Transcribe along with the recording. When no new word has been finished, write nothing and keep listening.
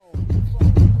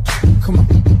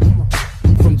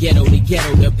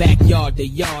ghetto, the backyard, the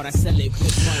yard. I sell it.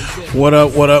 What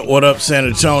up, San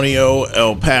Antonio,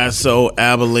 El Paso,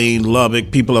 Abilene,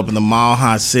 Lubbock, people up in the Mile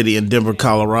High City in Denver,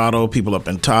 Colorado, people up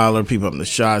in Tyler, people up in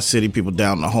the Chi City, people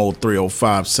down in the whole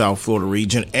 305 South Florida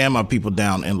region, and my people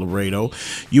down in Laredo.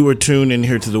 You are tuned in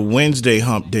here to the Wednesday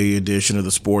Hump Day edition of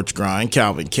the Sports Grind.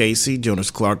 Calvin Casey,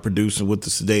 Jonas Clark producing with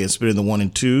us today and spinning the 1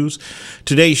 and 2s.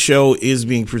 Today's show is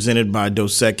being presented by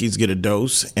Dos Equis Get a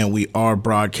Dose, and we are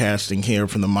broadcasting here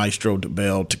from the Maestro de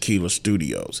Bell Tequila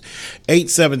Studios.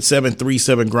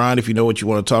 877-37-GRIND. If you know what you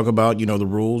want to talk about, you know the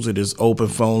rules. It is open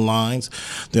phone lines.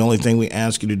 The only thing we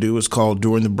ask you to do is call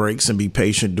during the breaks and be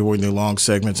patient during the long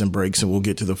segments and breaks, and we'll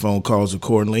get to the phone calls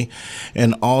accordingly.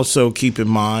 And also keep in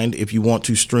mind, if you want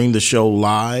to stream the show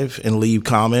live and leave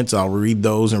comments, I'll read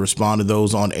those and respond to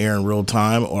those on air in real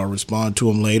time, or respond to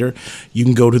them later. You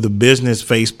can go to the business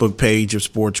Facebook page of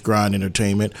Sports Grind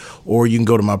Entertainment, or you can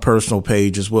go to my personal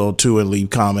page as well too and leave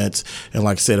comments. And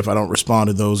like I said, if I don't respond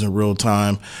to those in real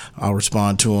time, I'll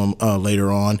respond to them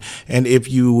later on. And if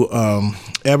you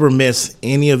ever miss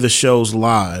any of the shows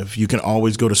live, you can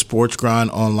always go to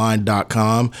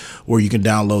sportsgrindonline.com, where you can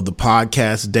download the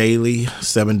podcast daily,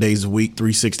 7 days a week,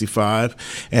 365.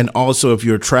 And also, if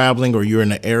you're traveling or you're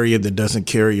in an area that doesn't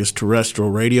carry us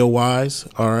terrestrial radio wise,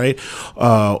 all right,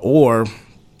 or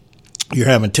you're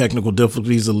having technical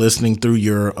difficulties of listening through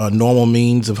your normal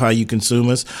means of how you consume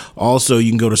us, also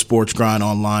you can go to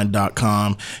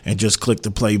sportsgrindonline.com and just click the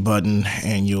play button,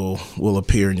 and we'll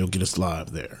appear and you'll get us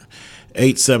live there.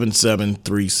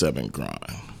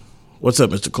 877-37-GRIND. What's up,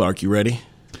 Mr. Clark? You ready?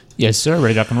 Yes, sir.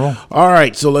 Ready to rock and roll. All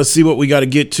right, so let's see what we got to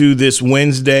get to this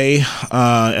Wednesday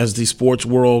as the sports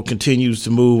world continues to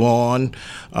move on.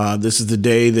 This is the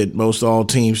day that most all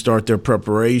teams start their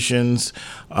preparations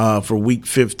for Week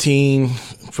 15,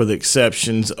 for the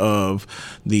exceptions of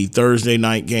the Thursday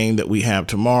night game that we have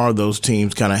tomorrow. Those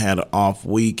teams kind of had an off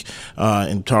week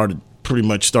and pretty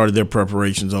much started their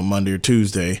preparations on Monday or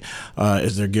Tuesday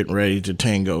as they're getting ready to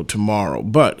tango tomorrow.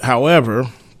 But, however,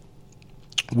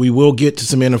 we will get to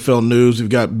some NFL news. We've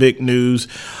got big news,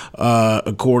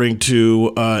 according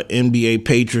to NBA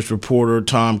Patriots reporter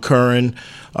Tom Curran,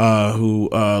 who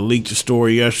leaked a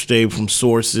story yesterday from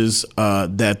sources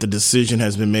that the decision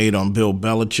has been made on Bill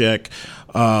Belichick.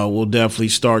 We'll definitely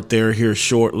start there here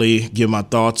shortly, give my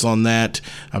thoughts on that.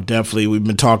 We've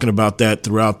been talking about that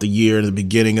throughout the year, the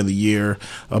beginning of the year,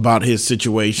 about his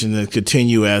situation and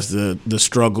continue as the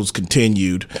struggles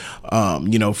continued,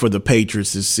 for the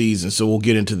Patriots this season. So we'll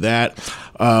get into that.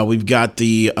 We've got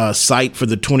the site for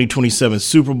the 2027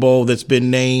 Super Bowl that's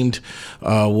been named.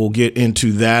 We'll get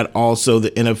into that. Also,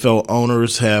 the NFL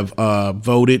owners have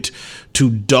voted to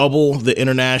double the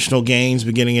international games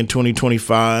beginning in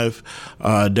 2025.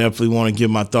 Definitely want to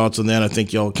give my thoughts on that. I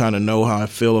think y'all kind of know how I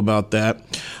feel about that.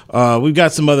 We've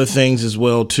got some other things as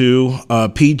well, too.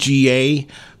 PGA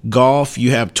golf,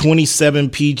 you have 27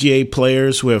 PGA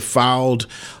players who have filed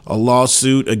a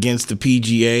lawsuit against the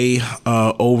PGA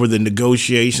over the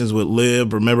negotiations with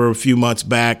LIV. Remember, a few months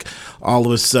back, all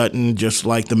of a sudden, just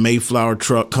like the Mayflower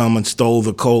truck come and stole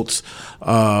the Colts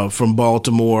from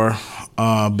Baltimore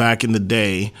back in the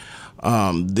day,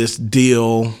 this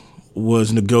deal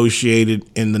was negotiated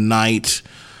in the night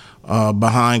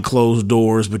behind closed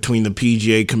doors between the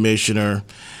PGA commissioner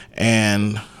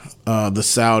and the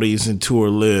Saudis and Tour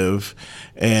LIV,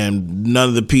 and none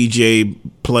of the PGA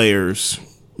players,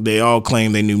 they all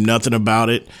claim they knew nothing about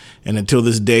it, and until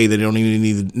this day they don't even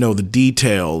need to know the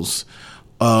details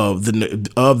of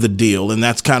the deal, and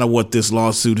that's kind of what this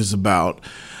lawsuit is about.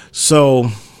 So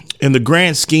in the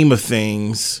grand scheme of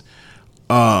things,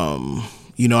 I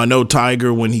know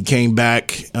Tiger, when he came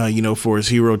back, for his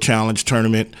Hero Challenge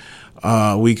tournament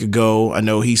a week ago, I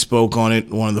know he spoke on it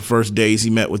one of the first days he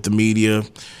met with the media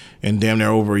in damn near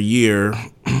over a year,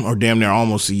 or damn near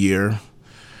almost a year.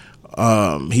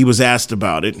 He was asked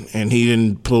about it, and he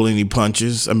didn't pull any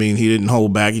punches. I mean, he didn't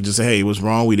hold back. He just said, hey, it was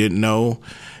wrong. We didn't know,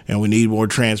 and we need more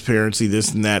transparency,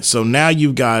 this and that. So now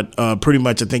you've got pretty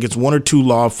much, I think it's one or two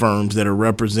law firms that are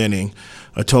representing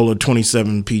a total of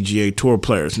 27 PGA Tour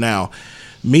players. Now,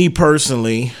 me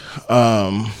personally,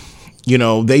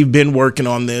 they've been working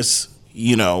on this,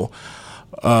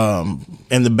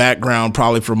 in the background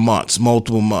probably for months,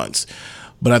 multiple months.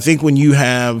 But I think when you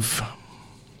have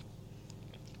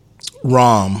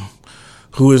Rahm,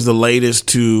 who is the latest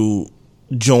to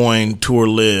join Tour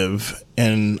LIV,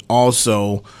 and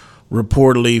also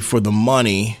reportedly for the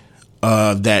money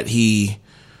that he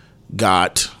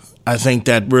got, I think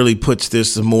that really puts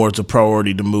this more as a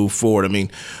priority to move forward. I mean,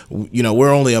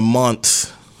 we're only a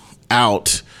month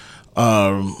out,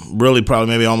 really probably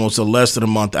maybe almost less than a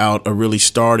month out of really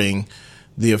starting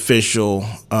the official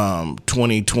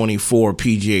 2024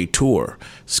 PGA Tour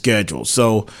schedule.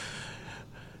 So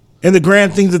in the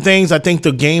grand things of things, I think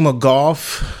the game of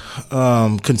golf,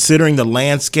 considering the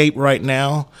landscape right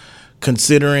now,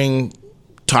 considering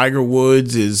Tiger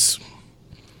Woods is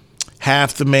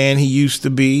half the man he used to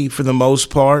be for the most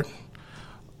part.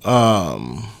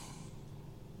 What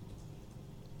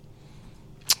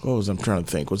was I'm trying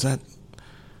to think? Was that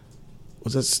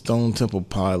Stone Temple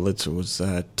Pilots, or was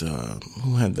that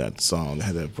who had that song that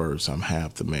had that verse? I'm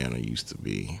half the man I used to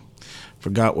be.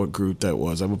 Forgot what group that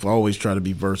was. I've always tried to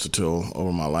be versatile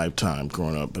over my lifetime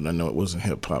growing up, but I know it wasn't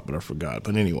hip hop, but I forgot.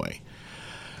 But anyway,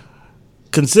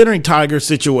 considering Tiger's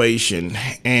situation,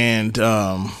 and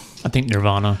I think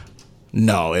Nirvana.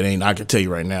 No, it ain't. I can tell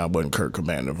you right now, it wasn't Kurt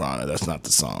Cobain, Nirvana. That's not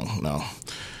the song. No.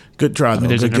 Good try, though.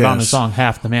 There's Good a Nirvana guess. song,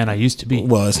 Half the Man I Used to Be.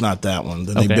 Well, it's not that one.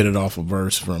 They bit it off a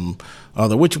verse from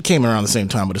other, which came around the same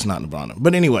time, but it's not Nirvana.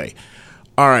 But anyway,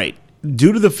 all right.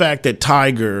 Due to the fact that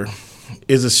Tiger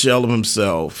is a shell of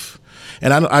himself,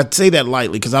 and I say that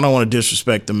lightly because I don't want to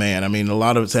disrespect the man. I mean, a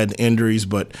lot of it's had injuries,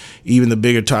 but even the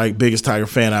biggest Tiger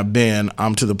fan I've been,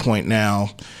 I'm to the point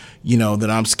now, that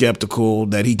I'm skeptical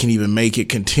that he can even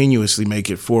continuously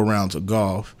make it 4 rounds of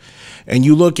golf. And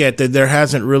you look at that, there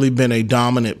hasn't really been a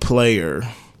dominant player.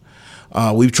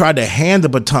 We've tried to hand the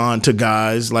baton to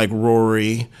guys like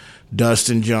Rory.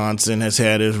 Dustin Johnson has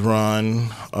had his run.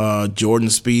 Jordan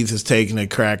Spieth has taken a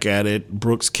crack at it.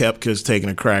 Brooks Koepka has taken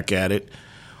a crack at it.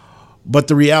 But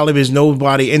the reality is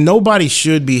nobody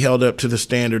should be held up to the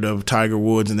standard of Tiger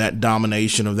Woods and that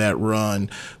domination of that run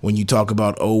when you talk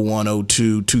about 01,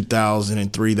 02,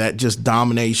 2003, that just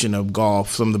domination of golf,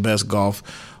 some of the best golf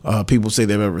people say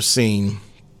they've ever seen.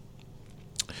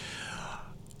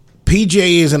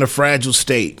 PGA is in a fragile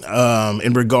state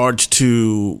in regards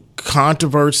to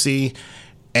controversy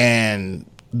and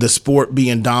the sport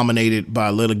being dominated by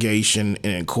litigation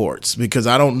and in courts, because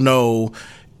I don't know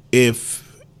if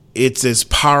it's as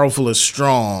powerful as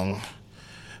strong,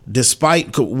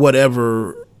 despite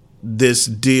whatever this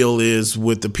deal is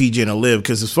with the PGA and the LIV.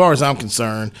 Because as far as I'm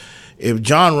concerned, if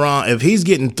if he's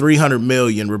getting $300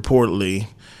 million reportedly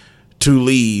to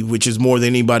leave, which is more than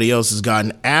anybody else has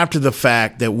gotten after the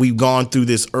fact that we've gone through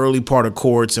this early part of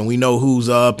courts and we know who's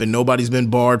up and nobody's been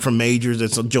barred from majors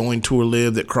that's joined Tour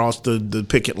LIV that crossed the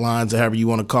picket lines or however you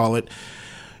want to call it,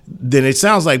 then it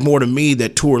sounds like more to me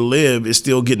that Tour LIV is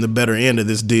still getting the better end of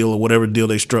this deal or whatever deal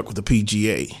they struck with the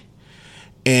PGA.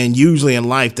 And usually in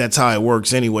life, that's how it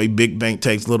works anyway. Big bank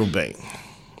takes little bank.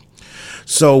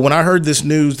 So when I heard this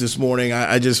news this morning,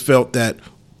 I just felt that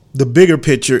the bigger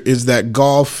picture is that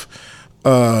golf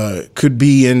could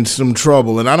be in some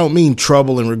trouble. And I don't mean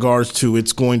trouble in regards to the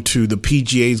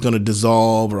PGA is going to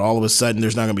dissolve or all of a sudden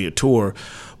there's not going to be a tour.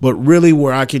 But really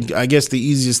where I guess the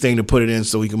easiest thing to put it in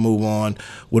so we can move on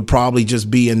would probably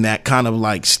just be in that kind of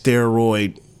like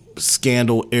steroid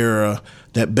scandal era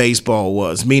that baseball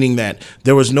was, meaning that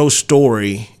there was no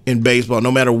story in baseball,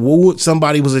 no matter what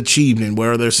somebody was achieving,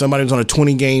 whether somebody was on a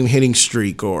 20-game hitting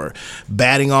streak or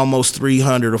batting almost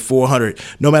 300 or 400,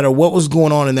 no matter what was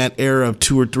going on in that era of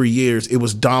 2 or 3 years, it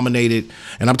was dominated.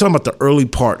 And I'm talking about the early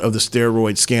part of the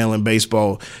steroid scandal in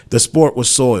baseball. The sport was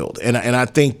soiled. And I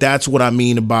think that's what I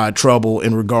mean by trouble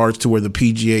in regards to where the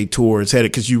PGA Tour is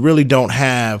headed, because you really don't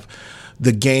have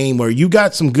the game where you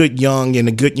got some good young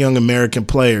American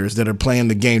players that are playing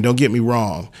the game. Don't get me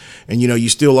wrong. And, you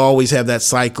still always have that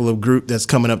cycle of group that's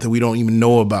coming up that we don't even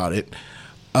know about it.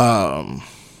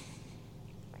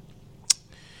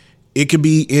 It could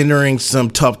be entering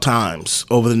some tough times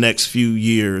over the next few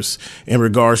years in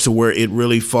regards to where it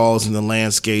really falls in the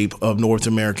landscape of North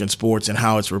American sports and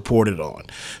how it's reported on.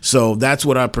 So that's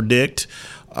what I predict.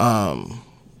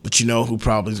 But you know who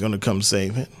probably is going to come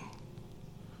save it?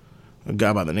 A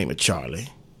guy by the name of Charlie,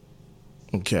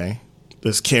 okay,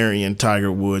 that's carrying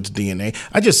Tiger Woods' DNA.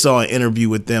 I just saw an interview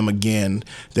with them again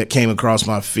that came across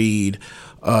my feed.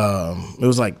 It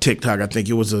was like TikTok, I think.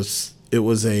 It was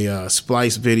a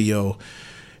Splice video,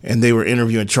 and they were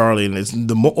interviewing Charlie. And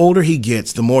the older he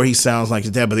gets, the more he sounds like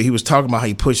his dad. But he was talking about how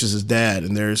he pushes his dad,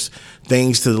 and there's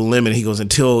things to the limit. He goes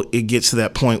until it gets to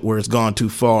that point where it's gone too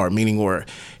far, meaning where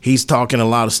he's talking a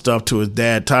lot of stuff to his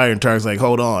dad, Tiger, and Tiger's like,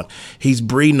 hold on. He's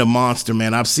breeding a monster,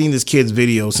 man. I've seen this kid's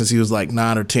video since he was like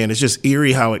 9 or 10. It's just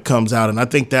eerie how it comes out, and I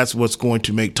think that's what's going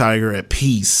to make Tiger at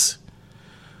peace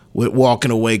with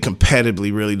walking away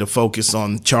competitively, really, to focus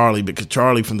on Charlie, because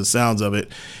Charlie, from the sounds of it,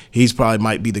 he's probably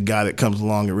might be the guy that comes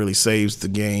along and really saves the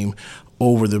game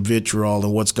over the vitriol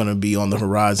and what's going to be on the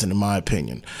horizon, in my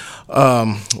opinion.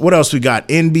 What else we got?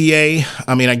 NBA.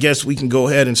 I mean, I guess we can go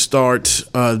ahead and start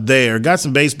there. Got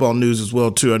some baseball news as well,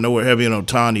 too. I know we're heavy on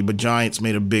Ohtani, but Giants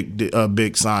made a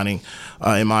big signing,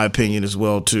 in my opinion, as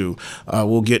well, too.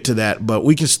 We'll get to that. But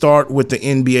we can start with the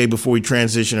NBA before we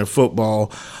transition to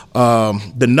football.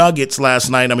 The Nuggets last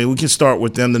night, I mean, we can start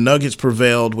with them. The Nuggets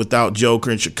prevailed without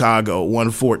Joker in Chicago,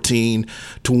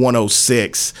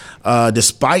 114-106.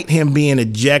 Despite him being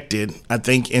ejected, I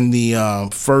think in the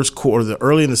first quarter,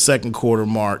 early in the second quarter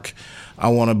mark, I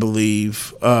want to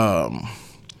believe. I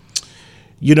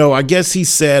guess he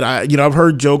said, I've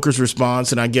heard Joker's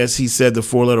response, and I guess he said the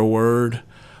 4-letter word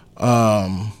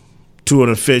to an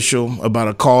official about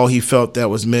a call he felt that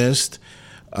was missed.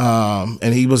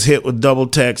 And he was hit with double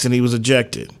text and he was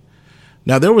ejected.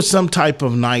 Now, there was some type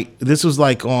of night. This was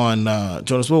like on,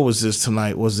 Jonas, what was this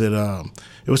tonight? Was it,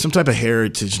 it was some type of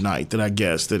heritage night that I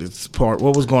guess that it's part.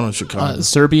 What was going on in Chicago?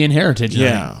 Serbian heritage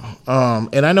night. Yeah.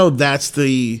 And I know that's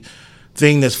the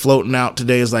thing that's floating out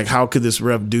today is like, how could this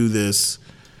ref do this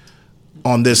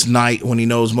on this night when he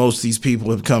knows most of these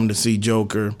people have come to see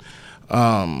Joker?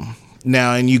 Now,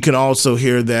 and you can also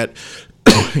hear that.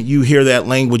 You hear that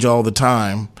language all the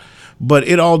time, but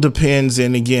it all depends.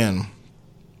 And again,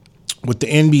 with the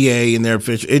NBA and their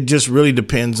official, it just really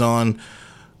depends on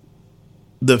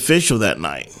the official that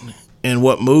night and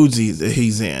what moods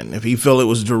he's in. If he felt it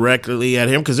was directly at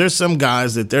him, because there's some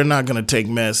guys that they're not going to take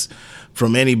mess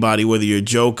from anybody, whether you're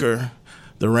Joker,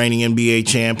 the reigning NBA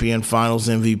champion, Finals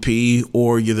MVP,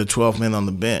 or you're the 12th man on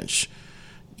the bench.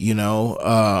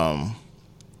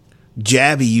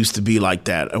 Jabby used to be like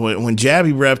that. When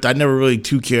Jabby repped, I never really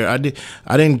cared.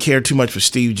 I didn't care too much for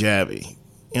Steve Jabby.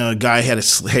 A guy had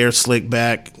his hair slicked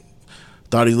back,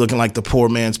 thought he looking like the poor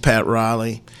man's Pat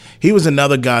Riley. He was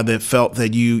another guy that felt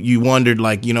that you wondered,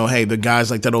 like, hey, the guys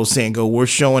like that old saying go, we're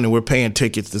showing and we're paying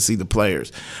tickets to see the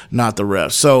players, not the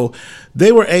refs. So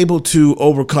they were able to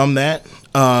overcome that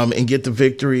and get the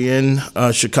victory in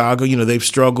Chicago. They've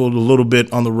struggled a little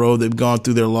bit on the road. They've gone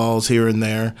through their laws here and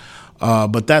there.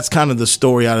 But that's kind of the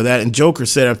story out of that. And Joker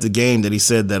said after the game that he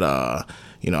said that, I've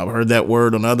heard that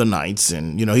word on other nights.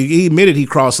 And, he admitted he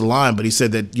crossed the line, but he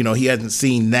said that, he hasn't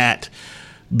seen that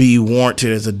be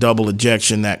warranted as a double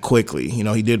ejection that quickly.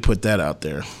 He did put that out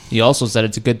there. He also said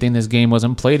it's a good thing this game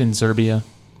wasn't played in Serbia.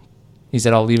 He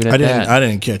said, I'll leave it at that. I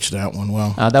didn't catch that one.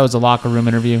 Well, that was a locker room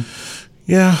interview.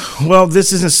 Yeah. Well,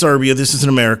 this isn't Serbia. This is in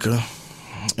America.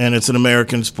 And it's an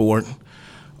American sport.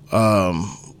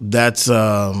 That's...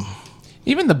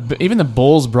 Even the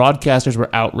Bulls broadcasters were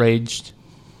outraged.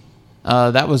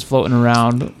 That was floating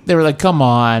around. They were like, "Come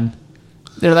on!"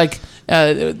 They're like,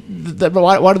 "Why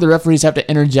do the referees have to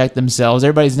interject themselves?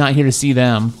 Everybody's not here to see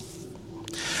them."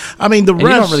 I mean, the refs. You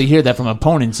don't really hear that from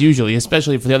opponents usually,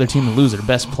 especially for the other team to lose their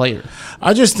best player.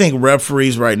 I just think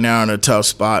referees right now are in a tough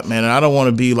spot, man. And I don't want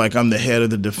to be like I'm the head of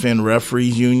the Defend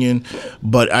Referees Union,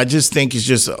 but I just think it's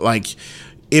just like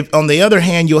if on the other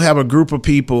hand you'll have a group of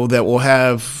people that will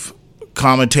have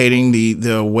commentating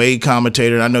the away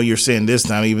commentator. I know you're saying this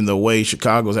time, even the away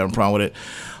Chicago's having a problem with it.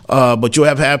 But you'll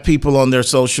have people on their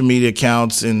social media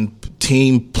accounts and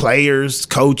team players,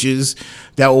 coaches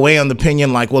that will weigh on the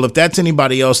opinion like, well, if that's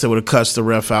anybody else that would have cussed the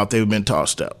ref out, they would have been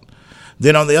tossed out.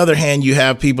 Then on the other hand, you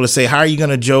have people that say, how are you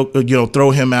going to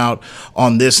throw him out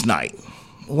on this night?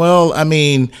 Well, I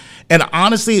mean, and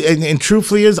honestly and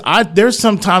truthfully there's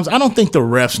sometimes I don't think the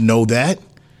refs know that.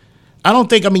 I don't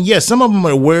think, yes, some of them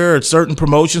are aware of certain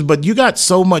promotions, but you got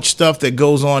so much stuff that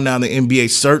goes on now in the NBA,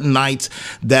 certain nights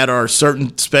that are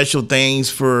certain special things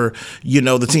for,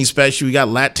 the team special. We got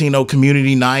Latino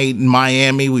Community Night in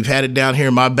Miami. We've had it down here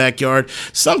in my backyard.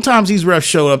 Sometimes these refs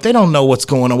show up. They don't know what's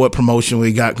going on, what promotion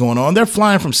we got going on. They're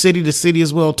flying from city to city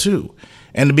as well, too.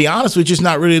 And to be honest with you, it's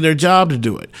not really their job to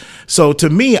do it. So to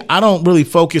me, I don't really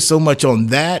focus so much on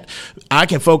that. I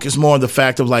can focus more on the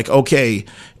fact of like, okay,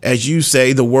 as you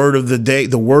say, the word of the day,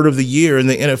 the word of the year in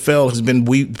the NFL has been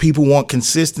people want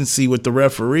consistency with the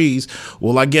referees.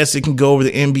 Well, I guess it can go over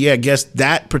the NBA. I guess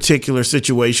that particular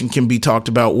situation can be talked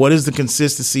about. What is the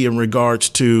consistency in regards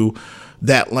to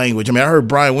that language? I heard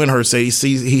Brian Windhurst say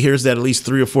he hears that at least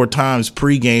 3 or 4 times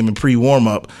pregame and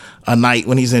pre-warm-up a night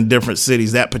when he's in different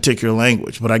cities, that particular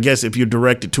language. But I guess if you're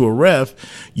directed to a ref,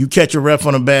 you catch a ref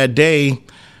on a bad day,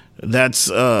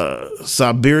 that's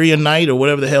Siberian night or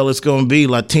whatever the hell it's going to be,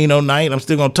 Latino night, I'm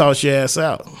still going to toss your ass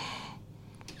out.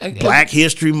 Black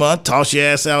History Month, toss your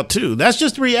ass out too. That's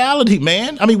just reality,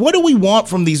 man. What do we want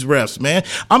from these refs, man?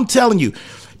 I'm telling you,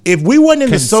 If we wasn't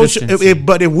in the social, Consistency.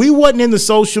 but if we wasn't in the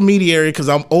social media area, because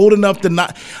I'm old enough to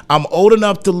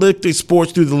look at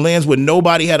sports through the lens where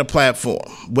nobody had a platform.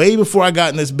 Way before I got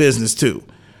in this business too.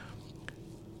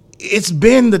 It's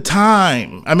been the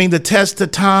time. I mean, the test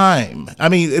of time. I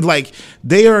mean, like,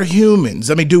 they are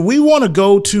humans. I mean, do we want to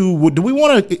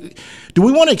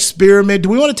experiment? Do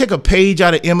we want to take a page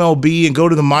out of MLB and go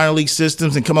to the minor league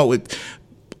systems and come up with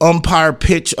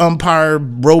umpire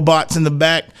robots in the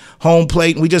back, home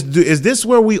plate, and we just do? Is this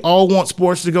where we all want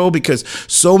sports to go? Because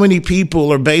so many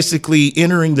people are basically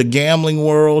entering the gambling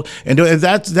world, and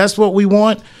that's what we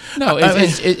want. No,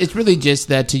 it's really just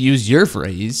that, to use your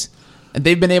phrase,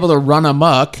 they've been able to run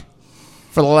amok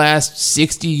for the last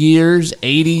 60 years,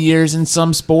 80 years in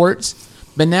some sports.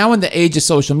 But now in the age of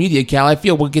social media, Cal, I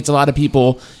feel what gets a lot of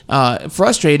people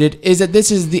frustrated is that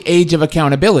this is the age of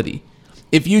accountability.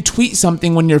 If you tweet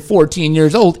something when you're 14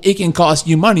 years old, it can cost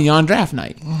you money on draft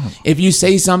night. If you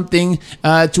say something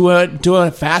to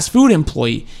a fast food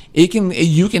employee, you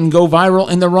can go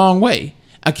viral in the wrong way.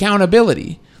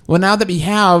 Accountability. Well, now that we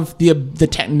have the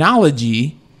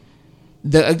technology,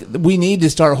 we need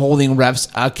to start holding refs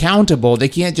accountable. They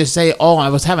can't just say, "Oh, I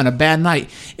was having a bad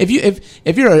night." If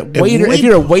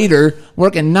you're a waiter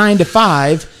working 9 to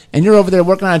 5 and you're over there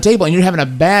working on a table and you're having a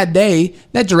bad day,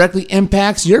 that directly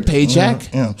impacts your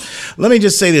paycheck. Yeah. Let me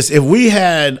just say this: if we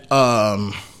had,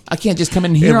 I can't just come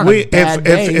in here on a bad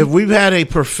day. If we've had a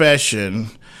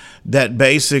profession that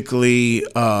basically,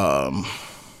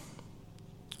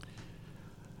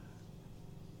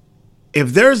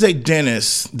 if there's a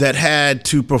dentist that had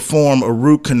to perform a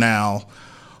root canal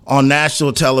on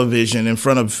national television in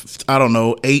front of, I don't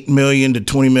know, 8 million to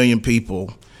 20 million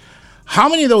people, how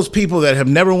many of those people that have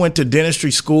never went to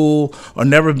dentistry school or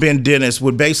never been dentists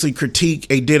would basically critique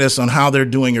a dentist on how they're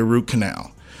doing a root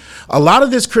canal? A lot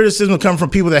of this criticism comes from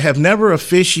people that have never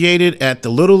officiated at the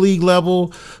little league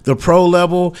level, the pro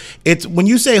level. It's when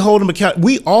you say hold them accountable,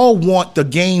 we all want the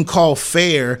game called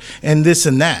fair and this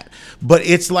and that. But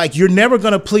it's like you're never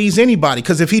going to please anybody,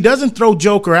 because if he doesn't throw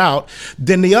Joker out,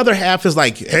 then the other half is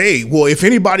like, hey, well, if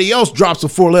anybody else drops a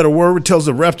 4-letter word and tells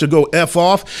the ref to go F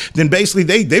off, then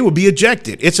basically they will be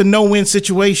ejected. It's a no-win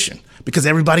situation, because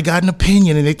everybody got an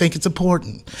opinion and they think it's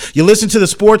important. You listen to the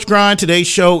Sports Grind. Today's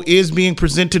show is being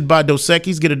presented by Dos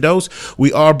Equis. Get a dose.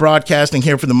 We are broadcasting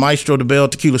here from the Maestro de Bell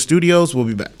Tequila Studios. We'll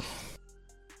be back.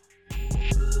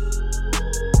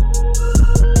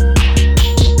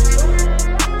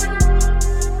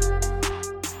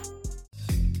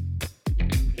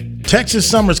 Texas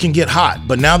summers can get hot,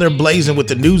 but now they're blazing with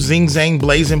the new Zing Zang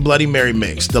Blazing Bloody Mary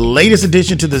Mix. The latest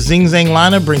addition to the Zing Zang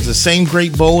lineup brings the same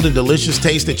great, bold, and delicious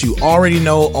taste that you already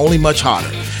know, only much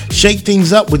hotter. Shake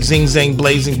things up with Zing Zang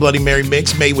Blazing Bloody Mary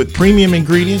Mix, made with premium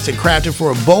ingredients and crafted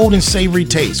for a bold and savory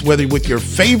taste, whether with your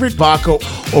favorite vodka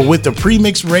or with the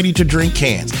pre-mixed ready-to-drink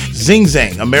cans. Zing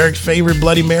Zang, America's favorite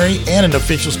Bloody Mary and an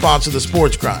official sponsor of the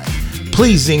Sports Grind.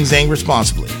 Please Zing Zang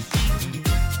responsibly.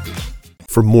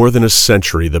 For more than a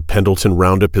century, the Pendleton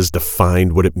Roundup has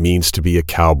defined what it means to be a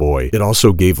cowboy. It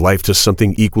also gave life to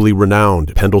something equally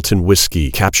renowned, Pendleton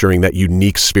whiskey, capturing that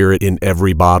unique spirit in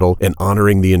every bottle and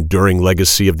honoring the enduring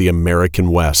legacy of the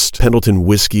American West. Pendleton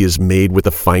whiskey is made with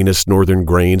the finest northern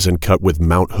grains and cut with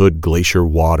Mount Hood Glacier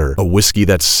water, a whiskey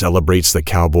that celebrates the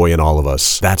cowboy in all of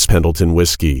us. That's Pendleton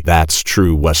whiskey. That's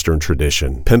true Western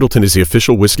tradition. Pendleton is the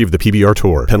official whiskey of the PBR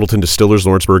Tour. Pendleton Distillers,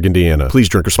 Lawrenceburg, Indiana. Please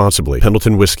drink responsibly.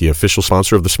 Pendleton whiskey, official sponsor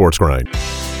of the Sports Grind.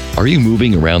 Are you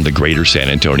moving around the greater San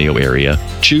Antonio area?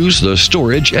 Choose the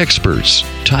storage experts,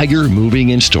 Tiger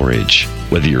Moving and Storage.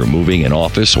 Whether you're moving an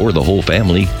office or the whole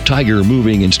family, Tiger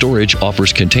Moving and Storage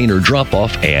offers container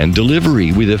drop-off and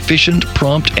delivery with efficient,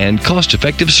 prompt, and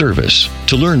cost-effective service.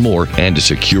 To learn more and to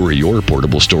secure your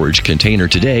portable storage container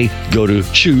today, go to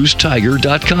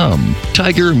choosetiger.com.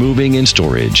 Tiger Moving and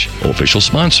Storage, official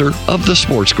sponsor of the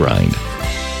Sports Grind.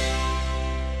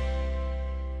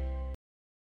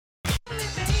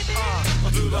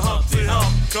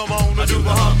 Come on, I do the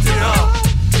Humpty Hump.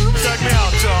 Check me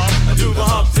out, y'all. I do the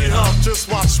Humpty Hump.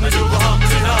 Just watch me do the Humpty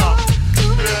Hump.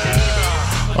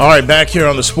 Yeah. All right, back here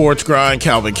on the Sports Grind,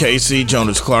 Calvin Casey,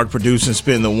 Jonas Clark producing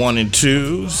Spin the 1 and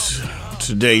 2s.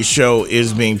 Today's show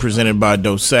is being presented by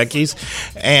Dos Equis,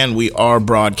 and we are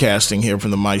broadcasting here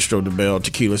from the Maestro de Bell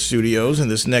Tequila Studios,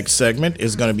 and this next segment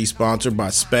is going to be sponsored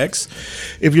by Specs.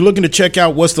 If you're looking to check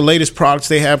out what's the latest products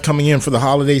they have coming in for the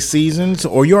holiday seasons,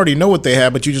 or you already know what they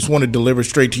have, but you just want to deliver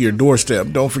straight to your doorstep,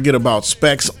 don't forget about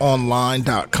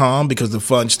SpecsOnline.com, because the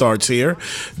fun starts here.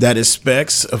 That is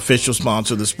Specs, official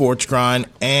sponsor of the Sports Grind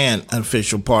and an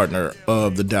official partner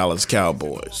of the Dallas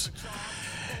Cowboys.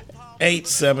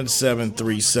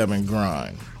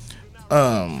 877-37-GRIND.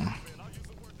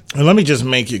 And let me just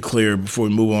make it clear before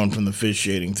we move on from the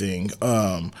officiating thing.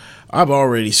 I've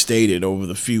already stated over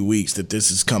the few weeks that this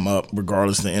has come up,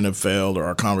 regardless of the NFL or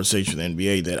our conversation with the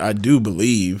NBA, that I do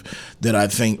believe that I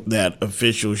think that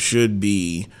officials should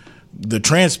be the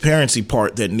transparency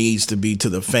part that needs to be to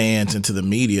the fans and to the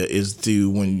media is to,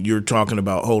 when you're talking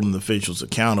about holding the officials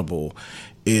accountable,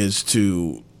 is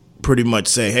to pretty much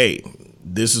say, hey,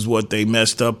 this is what they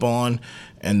messed up on,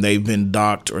 and they've been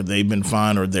docked or they've been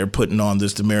fined or they're putting on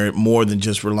this demerit more than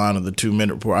just relying on the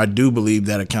 2-minute report. I do believe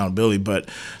that accountability, but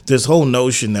this whole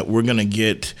notion that we're going to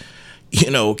get,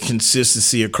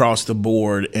 consistency across the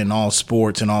board in all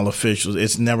sports and all officials,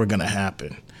 it's never going to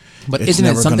happen. But isn't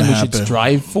it something we should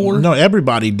strive for? No,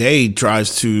 everybody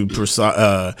tries to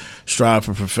strive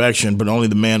for perfection, but only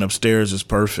the man upstairs is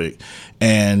perfect.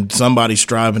 And somebody's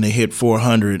striving to hit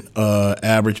 400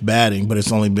 average batting, but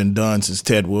it's only been done since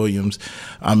Ted Williams.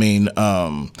 I mean,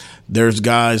 there's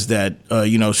guys that,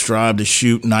 strive to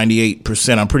shoot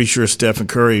 98%. I'm pretty sure Stephen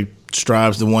Curry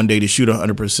strives to one day to shoot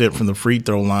 100% from the free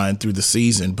throw line through the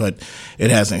season, but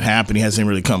it hasn't happened. He hasn't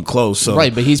really come close. So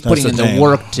right, but he's putting in the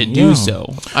work to do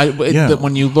so.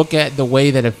 When you look at the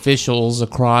way that officials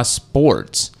across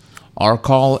sports are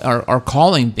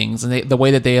calling things and the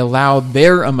way that they allow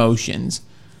their emotions,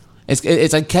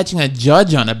 it's like catching a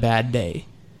judge on a bad day,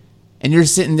 and you're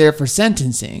sitting there for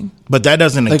sentencing. But that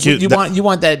doesn't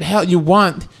you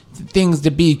want things to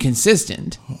be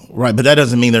consistent. Right, but that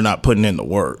doesn't mean they're not putting in the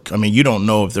work. I mean, you don't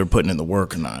know if they're putting in the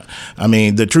work or not. I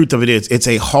mean, the truth of it is,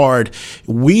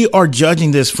 we are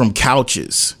judging this from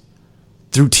couches,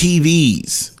 through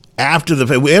TVs, after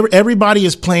everybody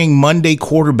is playing Monday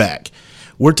quarterback.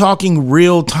 We're talking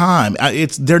real time.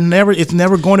 It's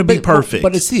never going to be perfect.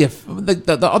 But it's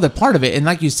the other part of it, and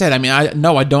like you said, I mean,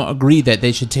 I don't agree that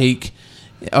they should take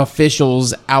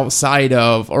officials outside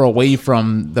of or away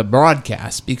from the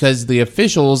broadcast, because the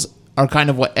officials are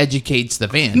kind of what educates the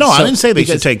fans. No, I didn't say they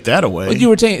should take that away. You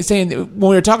were saying when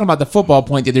we were talking about the football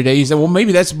point the other day, you said, well,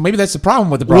 maybe that's the problem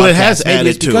with the broadcast. Well, it has maybe added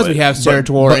it's because to it. We have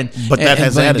Sarator but that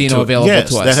has added to it. available to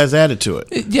us. That has added to it.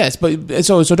 Yes, but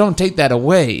so don't take that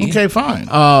away. Okay, fine.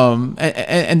 But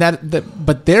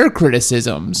their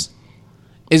criticisms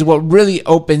is what really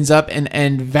opens up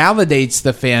and validates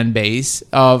the fan base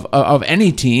of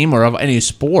any team or of any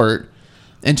sport,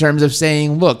 in terms of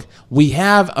saying, look, we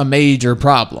have a major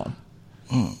problem.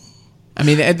 I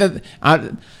mean, I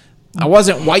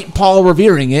wasn't white Paul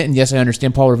revering it, and yes, I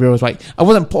understand Paul Revere was white. I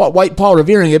wasn't white Paul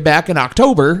revering it back in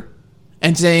October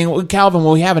and saying, well, Calvin,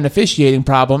 we have an officiating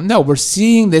problem. No, we're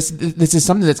seeing this. This is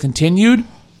something that's continued.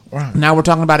 Right. Now we're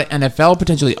talking about an NFL,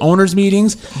 potentially owners'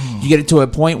 meetings. You get it to a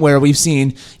point where we've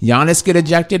seen Giannis get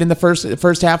ejected in the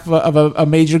first half of a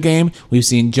major game. We've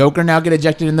seen Joker now get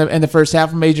ejected in the first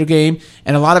half of a major game,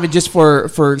 and a lot of it just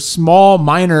for small,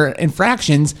 minor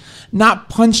infractions, not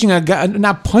punching a guy,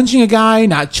 not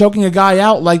choking a guy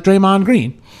out like Draymond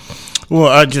Green. Well,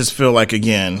 I just feel like,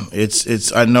 again,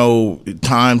 it's. I know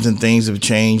times and things have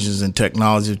changed and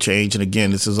technology have changed, and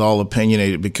again, this is all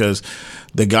opinionated because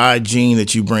the guy Gene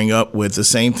that you bring up with, the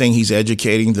same thing he's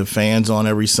educating the fans on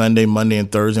every Sunday, Monday,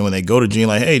 and Thursday when they go to Gene,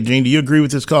 like, hey, Gene, do you agree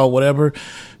with this call? Whatever.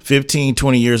 15,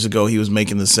 20 years ago, he was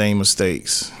making the same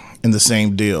mistakes in the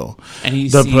same deal. And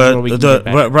he's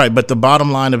right, but the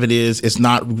bottom line of it is, it's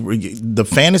not the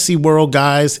fantasy world,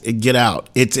 guys. Get out.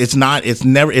 It's not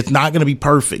going to be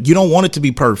perfect. You don't want it to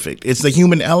be perfect. It's the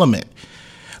human element.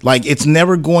 Like, it's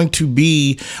never going to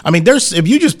be. I mean, if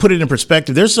you just put it in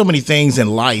perspective, there's so many things in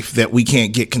life that we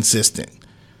can't get consistent.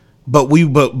 But we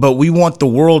want the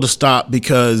world to stop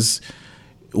because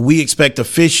we expect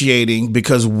officiating,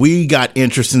 because we got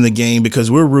interest in the game,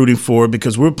 because we're rooting for it,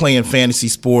 because we're playing fantasy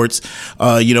sports,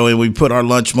 and we put our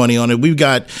lunch money on it. We've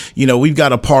got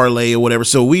a parlay or whatever.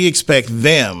 So we expect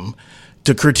them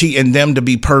to critique and them to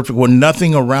be perfect, when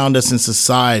nothing around us in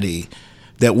society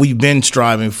that we've been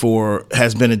striving for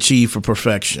has been achieved for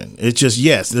perfection. It's just,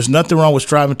 yes, there's nothing wrong with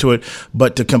striving to it,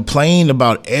 but to complain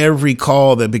about every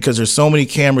call that because there's so many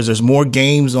cameras, there's more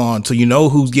games on, so you know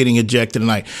who's getting ejected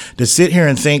tonight, to sit here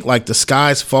and think like the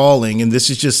sky's falling and this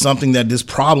is just something this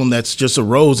problem that's just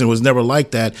arose and was never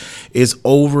like that, is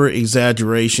over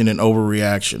exaggeration and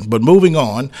overreaction. But moving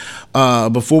on,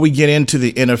 before we get into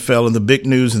the NFL and the big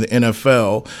news in the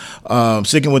NFL,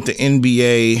 sticking with the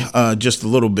NBA just a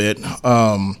little bit,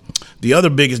 the other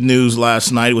biggest news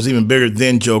last night, was even bigger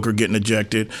than Joker getting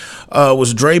ejected,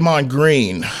 was Draymond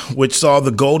Green, which saw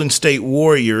the Golden State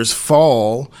Warriors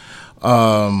fall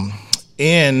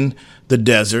in the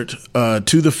desert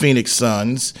to the Phoenix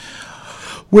Suns,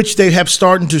 which they have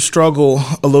started to struggle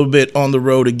a little bit on the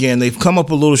road again. They've come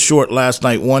up a little short last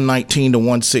night, 119 to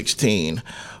 116.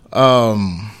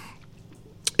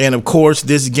 And of course,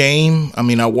 this game, I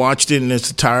mean, I watched it in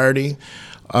its entirety.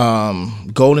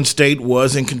 Golden State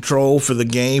was in control for the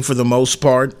game for the most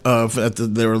part.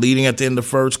 They were leading at the end of the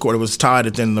first quarter. It was tied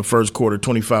at the end of the first quarter,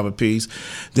 25 apiece.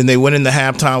 Then they went into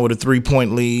halftime with a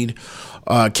 3-point lead.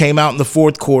 Came out in the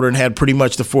fourth quarter and had pretty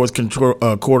much the fourth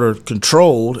quarter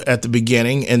controlled at the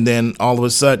beginning. And then all of a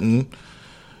sudden,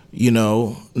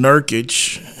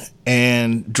 Nurkic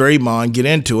and Draymond get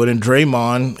into it. And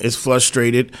Draymond is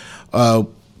frustrated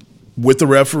with the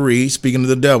referee, speaking to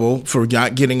the devil, for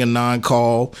not getting a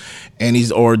non-call, and he's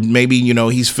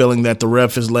feeling that the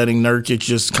ref is letting Nurkic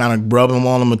just kind of rub him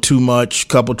on him too much,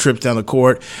 couple trips down the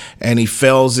court, and he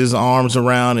fells his arms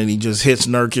around and he just hits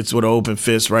Nurkic with an open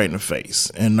fist right in the face,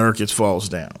 and Nurkic falls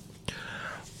down.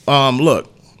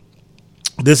 Look,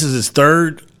 this is his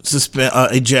third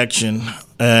ejection,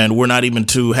 and we're not even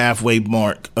to halfway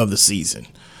mark of the season,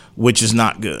 which is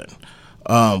not good.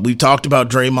 We've talked about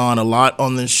Draymond a lot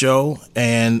on this show,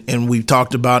 and we've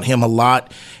talked about him a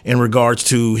lot in regards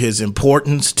to his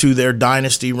importance to their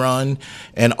dynasty run,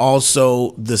 and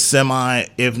also the semi,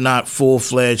 if not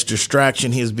full-fledged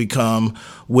distraction he has become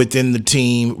within the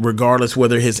team, regardless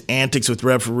whether his antics with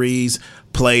referees,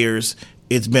 players.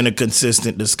 It's been a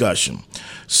consistent discussion.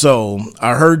 So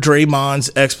I heard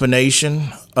Draymond's explanation,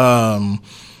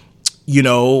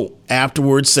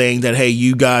 afterwards saying that, hey,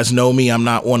 you guys know me. I'm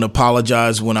not one to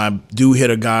apologize when I do hit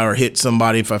a guy or hit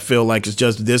somebody if I feel like it's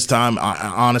just this time. I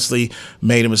honestly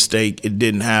made a mistake. It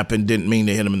didn't happen. Didn't mean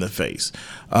to hit him in the face.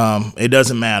 It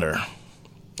doesn't matter.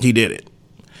 He did it.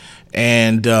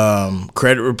 And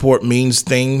credit report means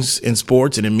things in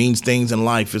sports, and it means things in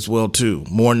life as well, too.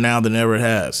 More now than ever it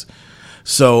has.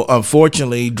 So,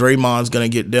 unfortunately, Draymond's going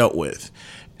to get dealt with.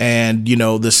 And,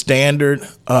 the standard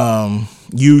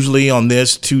usually on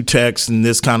this 2 texts and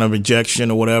this kind of ejection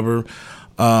or whatever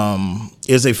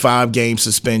is a 5-game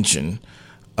suspension.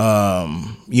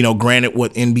 Granted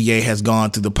what NBA has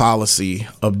gone through the policy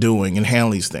of doing and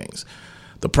handling these things.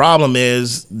 The problem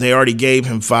is they already gave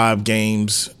him 5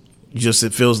 games, just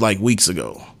it feels like weeks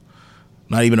ago,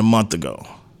 not even a month ago.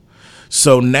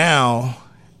 So now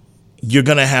you're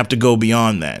going to have to go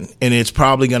beyond that, and it's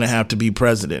probably going to have to be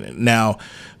precedented. Now,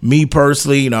 me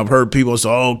personally, I've heard people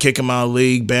say, kick him out of the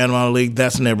league, ban him out of the league.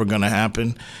 That's never going to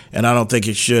happen, and I don't think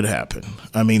it should happen.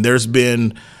 I mean, there's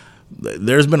been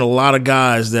a lot of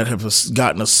guys that have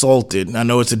gotten assaulted. I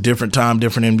know it's a different time,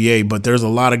 different NBA, but there's a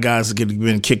lot of guys that have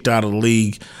been kicked out of the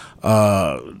league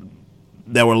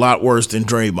that were a lot worse than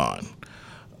Draymond.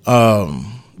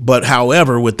 But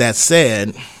however, with that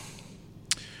said,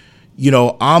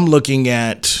 I'm looking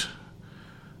at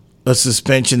a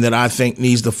suspension that I think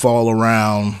needs to fall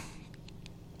around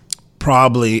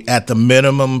probably at the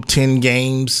minimum 10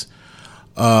 games,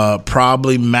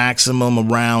 probably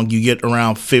maximum around, you get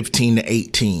around 15 to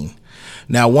 18.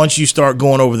 Now, once you start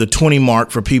going over the 20 mark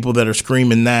for people that are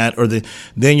screaming that,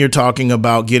 then you're talking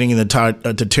about getting in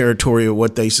the territory of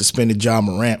what they suspended Ja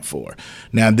Morant for.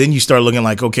 Now, then you start looking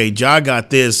like, okay, Ja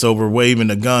got this over waving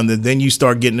a gun. Then you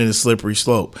start getting in a slippery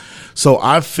slope. So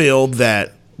I feel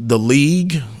that the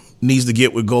league needs to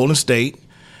get with Golden State.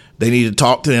 They need to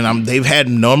talk to them. They've had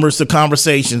numerous of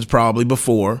conversations probably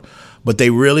before, but they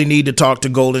really need to talk to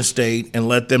Golden State and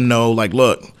let them know, like,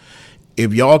 look,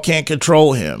 if y'all can't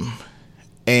control him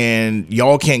and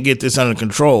y'all can't get this under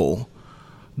control,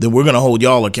 then we're going to hold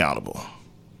y'all accountable.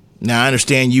 Now, I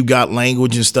understand you got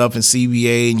language and stuff in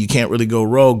CBA and you can't really go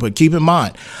rogue, but keep in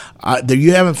mind,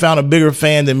 you haven't found a bigger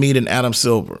fan than me than Adam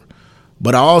Silver.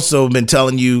 But I also have been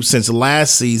telling you since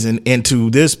last season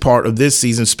into this part of this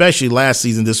season, especially last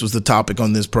season, this was the topic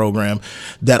on this program,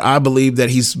 that I believe that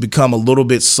he's become a little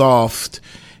bit soft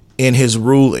in his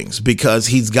rulings because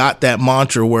he's got that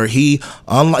mantra where he's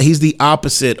the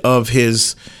opposite of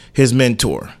his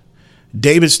mentor.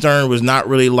 David Stern was not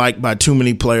really liked by too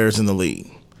many players in the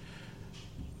league.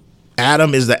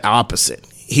 Adam is the opposite.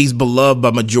 He's beloved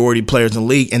by majority players in the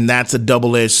league, and that's a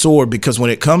double-edged sword because when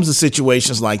it comes to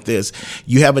situations like this,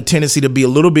 you have a tendency to be a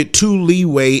little bit too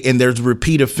leeway, and there's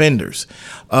repeat offenders,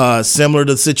 similar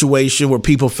to the situation where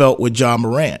people felt with Ja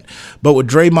Morant. But with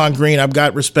Draymond Green, I've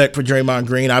got respect for Draymond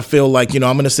Green. I feel like, I'm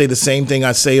going to say the same thing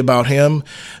I say about him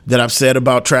that I've said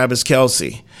about Travis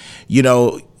Kelce.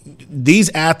 These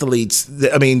athletes,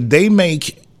 they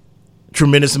make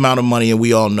tremendous amount of money, and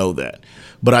we all know that.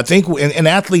 But I think, and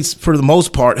athletes for the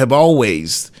most part have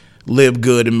always lived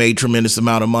good and made tremendous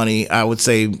amount of money, I would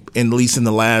say, at least in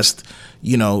the last,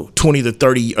 20 to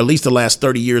 30, at least the last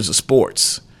 30 years of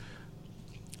sports.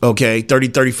 Okay, 30,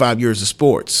 35 years of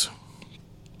sports.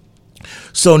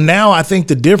 So now I think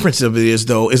the difference of it is,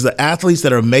 though, is the athletes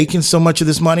that are making so much of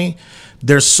this money,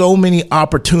 there's so many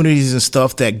opportunities and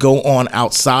stuff that go on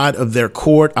outside of their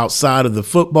court, outside of the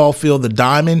football field, the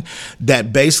diamond,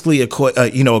 that basically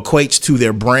equates to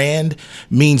their brand,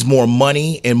 means more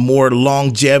money and more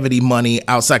longevity money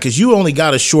outside, because you only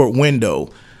got a short window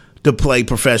to play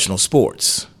professional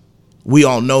sports. We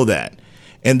all know that.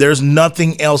 And there's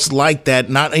nothing else like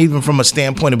that, not even from a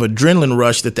standpoint of adrenaline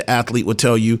rush that the athlete would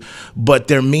tell you, but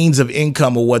their means of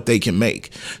income or what they can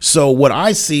make. So what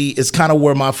I see is kind of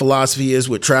where my philosophy is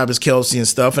with Travis Kelce and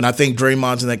stuff, and I think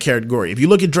Draymond's in that category. If you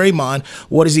look at Draymond,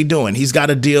 what is he doing? He's got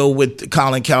to deal with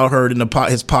Colin Cowherd and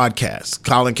his podcast,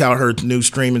 Colin Cowherd's new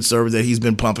streaming service that he's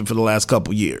been pumping for the last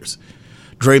couple years.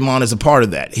 Draymond is a part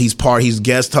of that. He's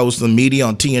guest host of the media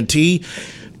on TNT.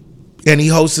 And he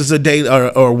hosts a day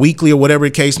or weekly or whatever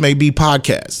the case may be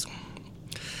podcast.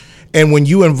 And when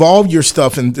you involve your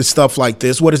stuff in stuff like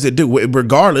this, what does it do?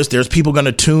 Regardless, there's people going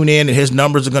to tune in and his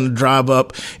numbers are going to drive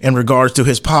up in regards to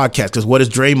his podcast. Because what is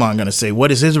Draymond going to say?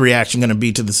 What is his reaction going to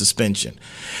be to the suspension?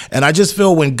 And I just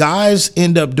feel when guys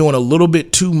end up doing a little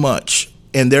bit too much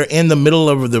and they're in the middle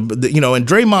of and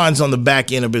Draymond's on the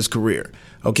back end of his career.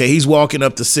 Okay, he's walking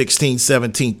up the 16th,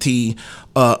 17th tee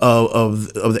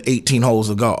of the 18 holes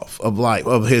of golf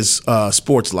of his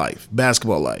sports life,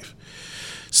 basketball life.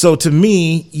 So to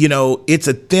me, it's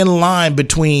a thin line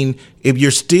between if you're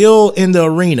still in the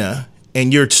arena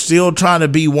and you're still trying to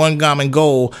be one common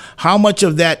goal, how much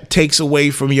of that takes away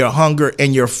from your hunger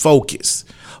and your focus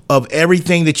of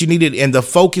everything that you needed. And the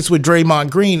focus with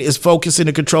Draymond Green is focusing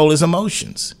to control his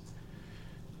emotions.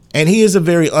 And he is a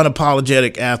very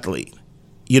unapologetic athlete.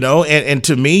 And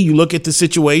to me, you look at the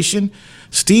situation,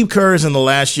 Steve Kerr is in the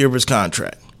last year of his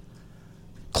contract.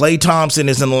 Klay Thompson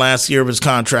is in the last year of his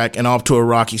contract and off to a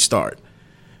rocky start.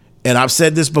 And I've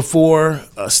said this before,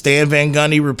 Stan Van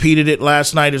Gundy repeated it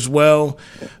last night as well.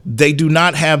 They do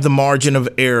not have the margin of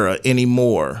error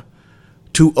anymore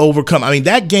to overcome. I mean,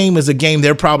 that game is a game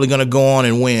they're probably going to go on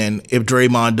and win if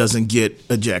Draymond doesn't get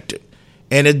ejected.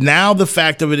 And now the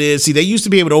fact of it is, they used to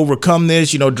be able to overcome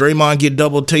this. Draymond get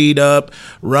double teed up,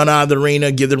 run out of the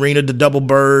arena, give the arena the double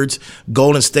birds.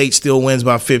 Golden State still wins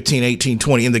by 15, 18,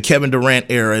 20 in the Kevin Durant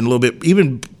era and a little bit,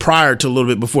 even prior to a little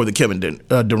bit before the Kevin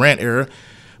Durant era.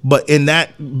 But in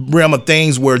that realm of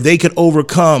things where they could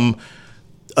overcome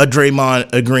a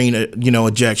Draymond Green,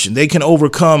 ejection. They can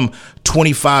overcome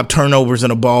 25 turnovers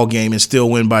in a ball game and still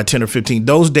win by 10 or 15.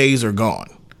 Those days are gone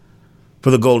for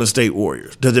the Golden State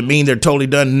Warriors. Does it mean they're totally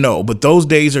done? No, but those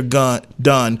days are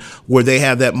done where they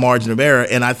have that margin of error.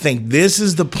 And I think this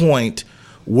is the point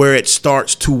where it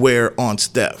starts to wear on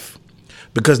Steph.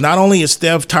 Because not only is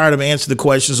Steph tired of answering the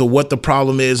questions of what the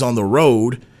problem is on the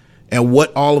road and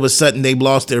what all of a sudden they've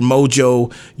lost their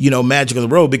mojo, magic on the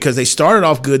road, because they started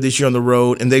off good this year on the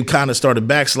road and they've kind of started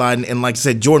backsliding. And like I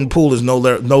said, Jordan Poole is no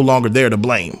longer there to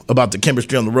blame about the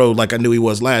chemistry on the road like I knew he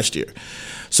was last year.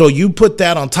 So you put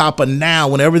that on top of now,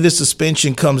 whenever this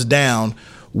suspension comes down,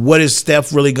 what is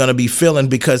Steph really going to be feeling?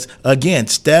 Because, again,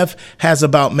 Steph has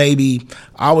about maybe,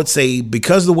 I would say,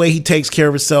 because of the way he takes care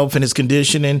of himself and his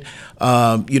conditioning,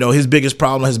 his biggest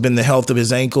problem has been the health of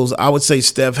his ankles. I would say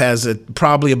Steph has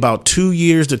probably about 2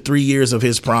 years to 3 years of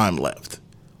his prime left.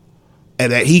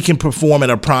 And that he can perform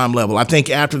at a prime level. I think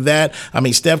after that,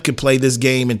 Steph could play this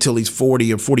game until he's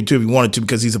 40 or 42 if he wanted to,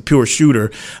 because he's a pure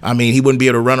shooter. He wouldn't be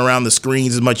able to run around the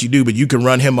screens as much as you do, but you can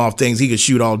run him off things. He could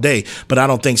shoot all day. But I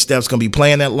don't think Steph's going to be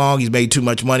playing that long. He's made too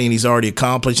much money and he's already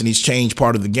accomplished and he's changed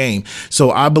part of the game.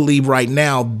 So I believe right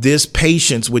now this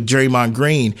patience with Draymond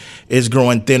Green is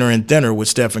growing thinner and thinner with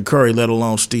Stephen Curry, let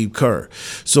alone Steve Kerr.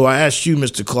 So I asked you,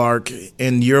 Mr. Clark,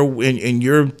 in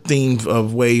your theme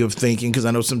of way of thinking, because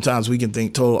I know sometimes we can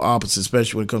think total opposite,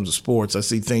 especially when it comes to sports. I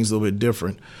see things a little bit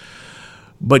different.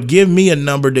 But give me a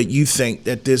number that you think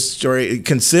that this story,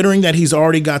 considering that he's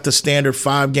already got the standard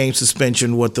 5-game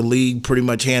suspension, what the league pretty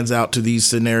much hands out to these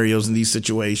scenarios and these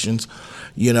situations,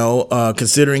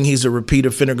 considering he's a repeat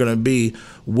offender going to be,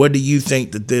 what do you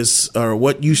think that this, or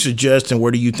what you suggest, and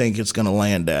where do you think it's going to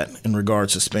land at in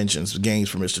regards to suspensions, games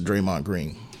for Mr. Draymond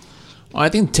Green? Well, I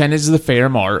think 10 is the fair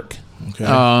mark.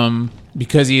 Okay.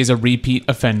 Because he is a repeat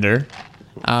offender.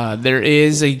 There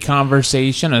is a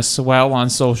conversation, a swell on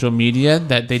social media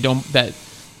that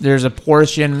there's a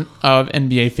portion of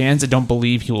NBA fans that don't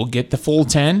believe he will get the full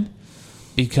 10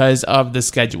 because of the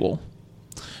schedule.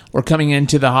 We're coming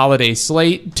into the holiday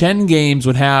slate. 10 games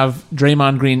would have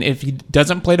Draymond Green, if he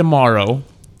doesn't play tomorrow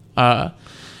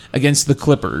against the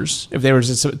Clippers, if they were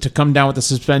to come down with the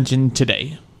suspension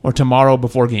today or tomorrow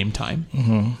before game time.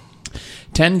 Mm-hmm.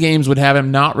 10 games would have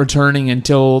him not returning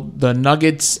until the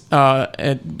Nuggets go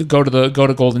to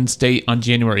Golden State on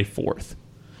January 4th.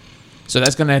 So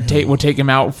that's going to take him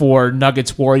out for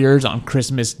Nuggets Warriors on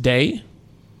Christmas Day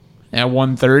at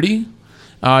 1:30.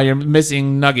 You're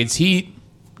missing Nuggets Heat,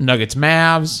 Nuggets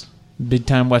Mavs, big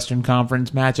time Western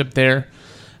Conference matchup there.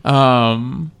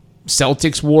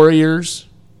 Celtics Warriors.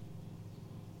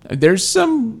 There's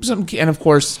some and of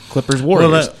course Clippers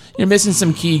Warriors. You're missing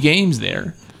some key games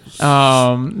there.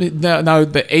 Now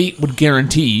the 8 would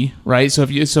guarantee, right? So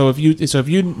if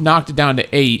you knocked it down to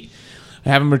 8,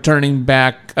 have him returning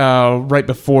back right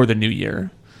before the new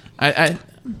year. I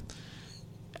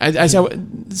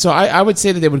would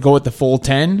say that they would go with the full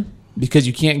 10 because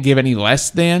you can't give any less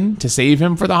than to save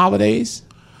him for the holidays.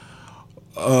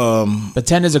 But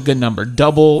 10 is a good number,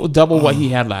 double what he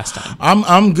had last time.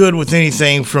 I'm good with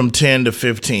anything from 10 to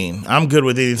 15. I'm good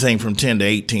with anything from 10 to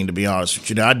 18, to be honest with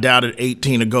you. I doubted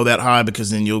 18 to go that high because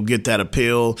then you'll get that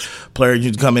appeal. Players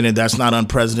you come in and that's not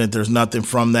unprecedented. There's nothing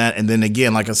from that. And then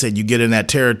again, like I said, you get in that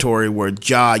territory where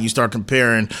you start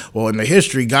comparing. Well, in the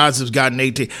history, guys have gotten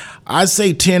 18. I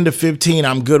say 10 to 15.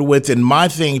 I'm good with. And my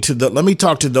thing let me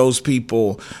talk to those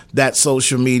people, that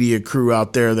social media crew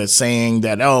out there that's saying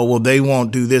that, oh, well, they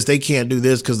won't do this. They can't do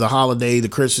this because the holiday, the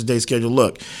Christmas Day schedule.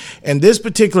 Look, in this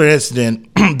particular incident,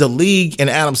 the league and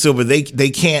Adam Silver, they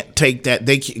can't take that.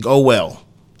 They can't, oh well,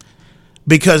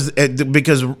 because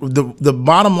the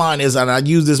bottom line is, and I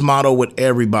use this motto with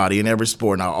everybody in every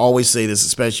sport, and I always say this,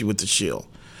 especially with the Shield.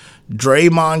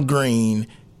 Draymond Green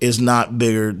is not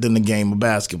bigger than the game of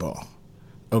basketball.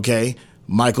 Okay,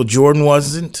 Michael Jordan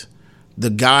wasn't.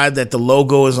 The guy that the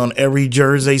logo is on every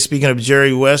jersey, speaking of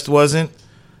Jerry West, wasn't.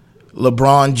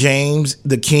 LeBron James,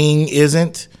 the king,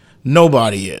 isn't.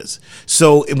 Nobody is.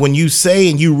 So when you say,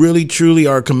 and you really truly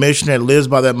are a commissioner that lives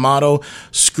by that motto,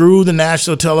 screw the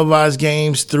national televised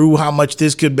games through how much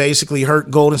this could basically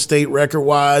hurt Golden State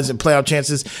record-wise and playoff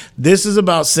chances. This is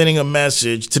about sending a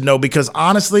message to know, because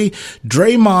honestly,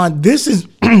 Draymond, this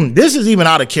is even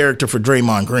out of character for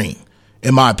Draymond Green,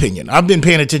 in my opinion. I've been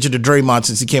paying attention to Draymond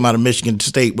since he came out of Michigan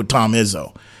State with Tom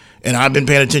Izzo. And I've been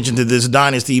paying attention to this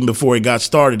dynasty even before it got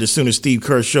started, as soon as Steve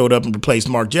Kerr showed up and replaced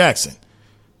Mark Jackson.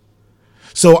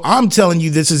 So I'm telling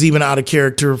you, this is even out of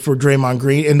character for Draymond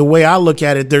Green. And the way I look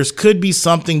at it, could be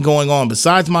something going on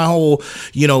besides my whole,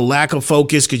 lack of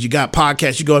focus, because you got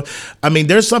podcasts,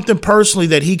 there's something personally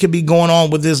that he could be going on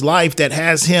with his life that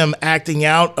has him acting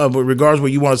out of regards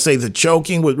where you want to say the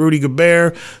choking with Rudy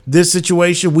Gobert, this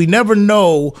situation. We never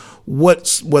know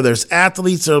whether it's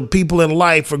athletes or people in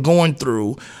life are going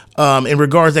through in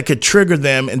regards that could trigger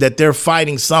them and that they're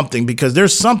fighting something, because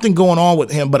there's something going on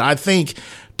with him. But I think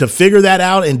to figure that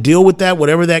out and deal with that,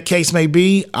 whatever that case may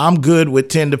be, I'm good with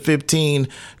 10 to 15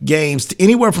 games,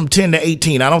 anywhere from 10 to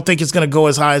 18. I don't think it's going to go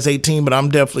as high as 18, but I'm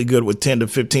definitely good with 10 to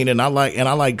 15. And I like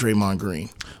Draymond Green.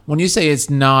 When you say it's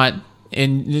not,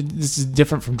 and this is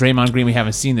different from Draymond Green, we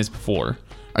haven't seen this before.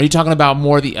 Are you talking about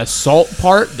more the assault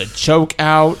part, the choke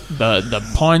out, the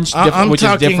punch, which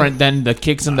is different than the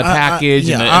kicks in the package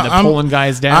and the pulling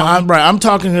guys down? Right. I'm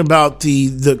talking about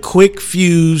the quick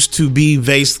fuse to be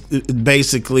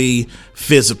basically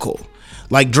physical.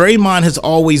 Like, Draymond has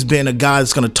always been a guy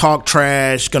that's going to talk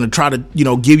trash, going to try to,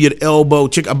 give you an elbow.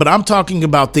 But I'm talking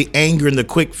about the anger and the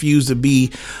quick fuse to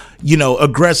be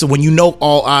aggressive when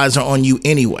all eyes are on you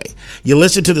anyway. You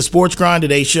listen to the Sports Grind.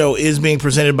 Today's show is being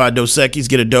presented by Dos Equis.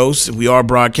 Get a dose. We are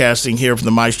broadcasting here from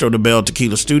the Maestro de Bell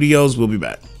Tequila Studios. We'll be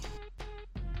back.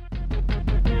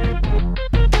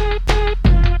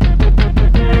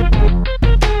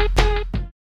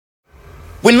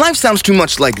 When life sounds too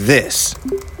much like this,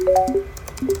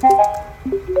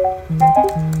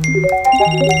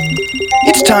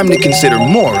 it's time to consider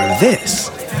more of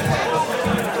this.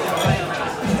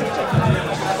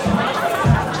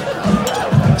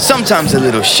 Sometimes a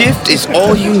little shift is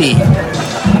all you need.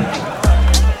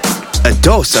 A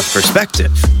dose of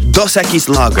perspective. Dos Equis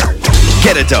Lager.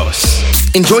 Get a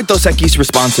dose. Enjoy Dos Equis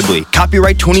responsibly.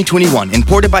 Copyright 2021.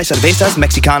 Imported by Cervezas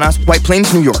Mexicanas, White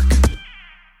Plains, New York.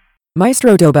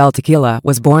 Maestro Dobel Tequila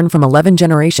was born from 11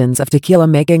 generations of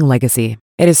tequila-making legacy.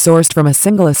 It is sourced from a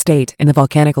single estate in the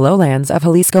volcanic lowlands of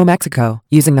Jalisco, Mexico,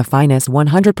 using the finest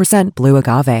 100% blue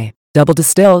agave. Double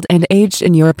distilled and aged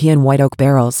in European white oak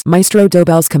barrels, Maestro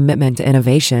Dobel's commitment to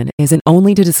innovation isn't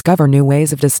only to discover new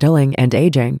ways of distilling and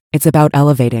aging. It's about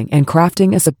elevating and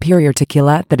crafting a superior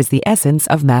tequila that is the essence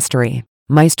of mastery.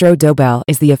 Maestro Dobel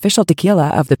is the official tequila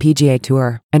of the PGA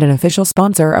Tour and an official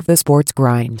sponsor of the Sports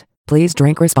Grind. Please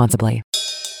drink responsibly.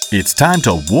 It's time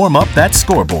to warm up that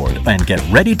scoreboard and get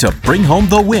ready to bring home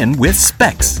the win with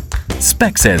Specs.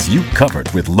 Specs has you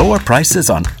covered with lower prices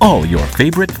on all your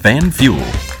favorite fan fuel.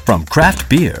 From craft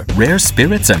beer, rare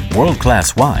spirits, and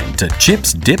world-class wine to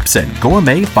chips, dips, and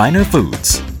gourmet finer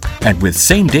foods. And with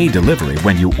same-day delivery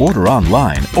when you order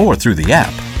online or through the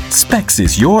app, Specs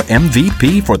is your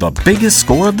MVP for the biggest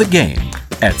score of the game.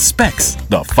 At Specs,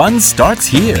 the fun starts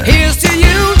here. Here's to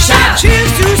you,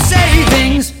 cheers to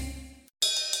savings.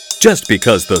 Just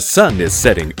because the sun is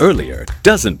setting earlier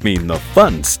doesn't mean the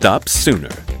fun stops sooner.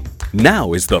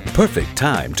 Now is the perfect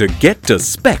time to get to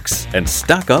Specs and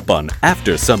stock up on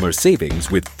after-summer savings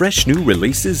with fresh new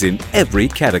releases in every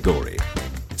category.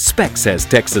 Specs has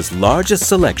Texas' largest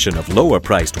selection of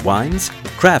lower-priced wines,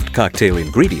 craft cocktail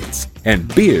ingredients,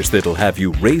 and beers that'll have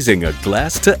you raising a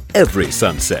glass to every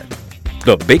sunset.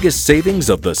 The biggest savings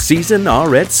of the season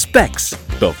are at Specs.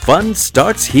 The fun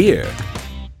starts here.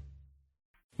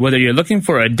 Whether you're looking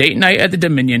for a date night at the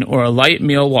Dominion or a light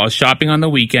meal while shopping on the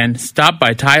weekend, stop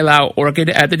by Thai Lao Orchid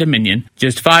at the Dominion.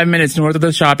 Just 5 minutes north of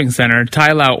the shopping center,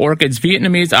 Thai Lao Orchid's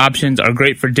Vietnamese options are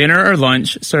great for dinner or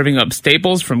lunch, serving up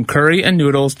staples from curry and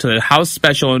noodles to the house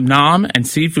special Nam and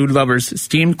seafood lovers'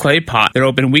 steamed clay pot. They're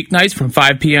open weeknights from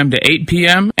 5 p.m. to 8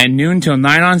 p.m. and noon till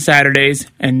 9 on Saturdays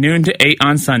and noon to 8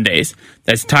 on Sundays.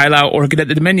 That's Thai Lao Orchid at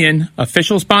the Dominion,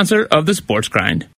 official sponsor of the Sports Grind.